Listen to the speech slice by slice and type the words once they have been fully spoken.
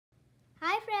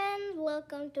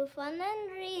welcome to Fun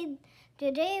and Read.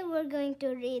 Today we're going to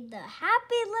read The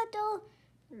Happy Little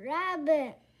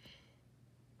Rabbit.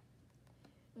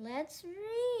 Let's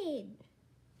read.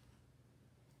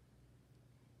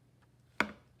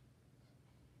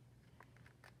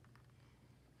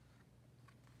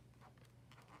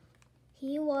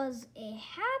 He was a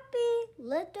happy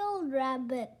little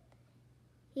rabbit.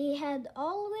 He had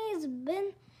always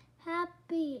been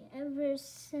happy ever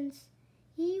since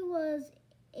he was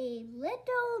a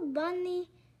little bunny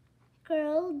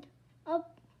curled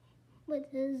up with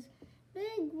his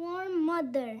big warm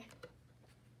mother.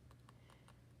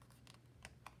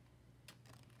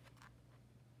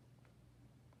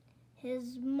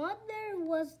 His mother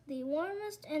was the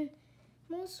warmest and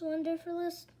most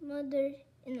wonderfulest mother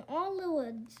in all the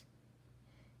woods.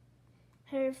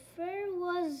 Her fur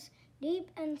was deep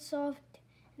and soft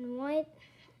and white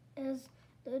as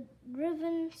the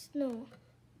driven snow.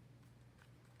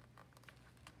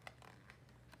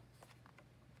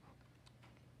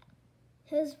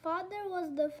 His father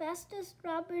was the fastest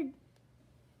rabbit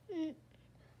in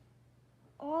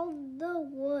all the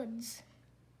woods,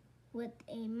 with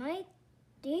a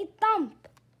mighty thump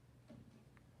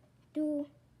to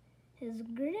his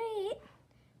great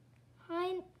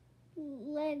hind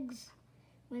legs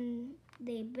when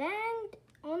they banged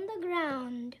on the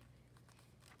ground.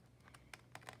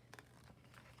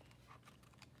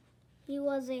 He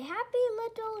was a happy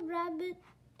little rabbit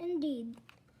indeed.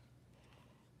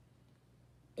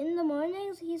 In the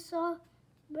mornings, he saw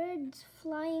birds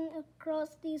flying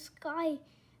across the sky,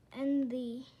 and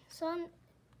the sun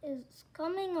is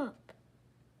coming up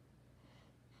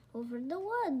over the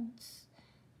woods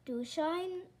to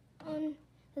shine on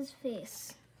his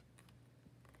face.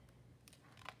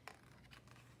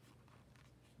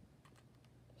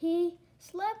 He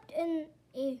slept in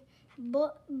a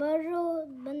burrow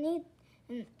beneath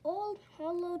an old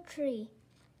hollow tree.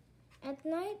 At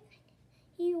night,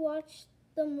 he watched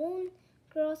the moon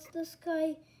cross the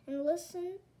sky and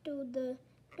listened to the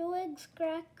twigs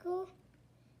crackle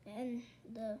and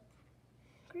the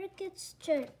crickets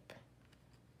chirp.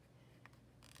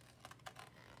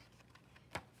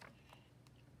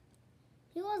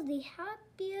 He was the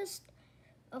happiest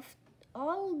of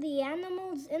all the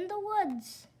animals in the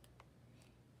woods.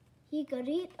 He could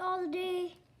eat all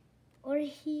day, or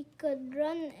he could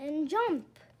run and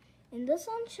jump in the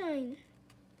sunshine.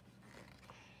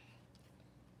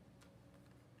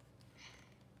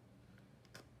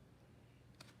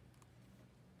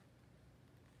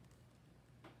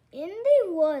 In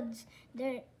the woods,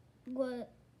 there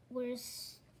were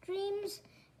streams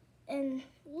and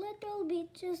little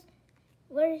beaches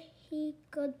where he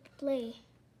could play.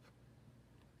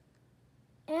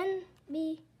 And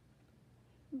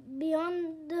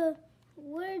beyond the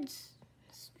woods,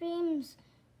 streams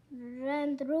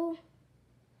ran through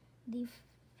the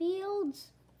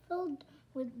fields filled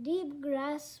with deep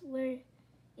grass where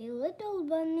a little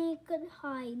bunny could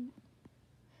hide.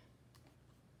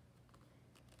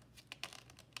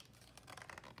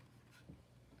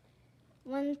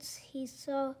 Once he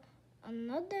saw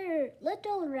another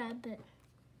little rabbit,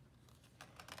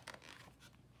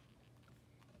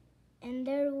 and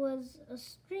there was a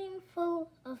stream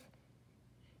full of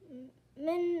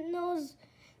minnows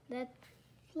that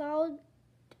flowed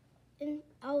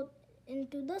out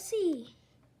into the sea.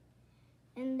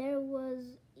 And there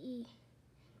was a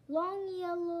long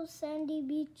yellow sandy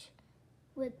beach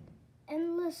with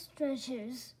endless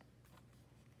treasures.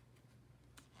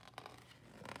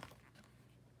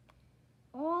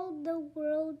 All the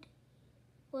world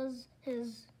was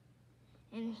his,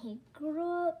 and he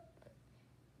grew up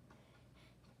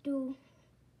to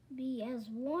be as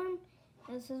warm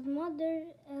as his mother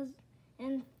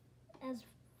and as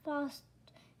fast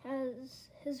as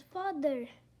his father.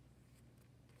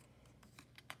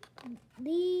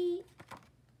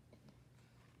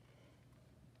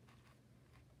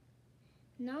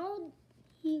 Now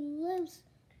he lives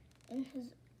in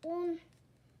his own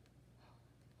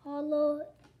hollow.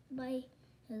 By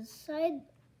his side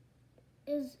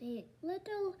is a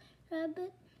little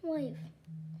rabbit wife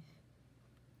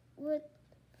with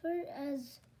fur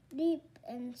as deep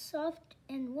and soft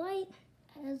and white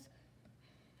as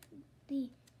the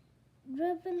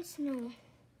driven snow.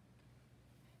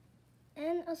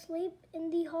 And asleep in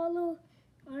the hollow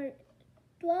are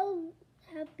 12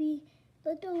 happy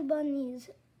little bunnies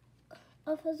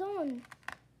of his own.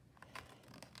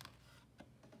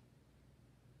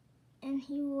 And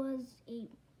he was a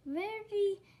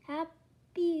very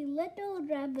happy little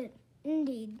rabbit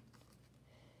indeed.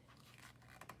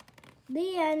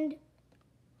 The end.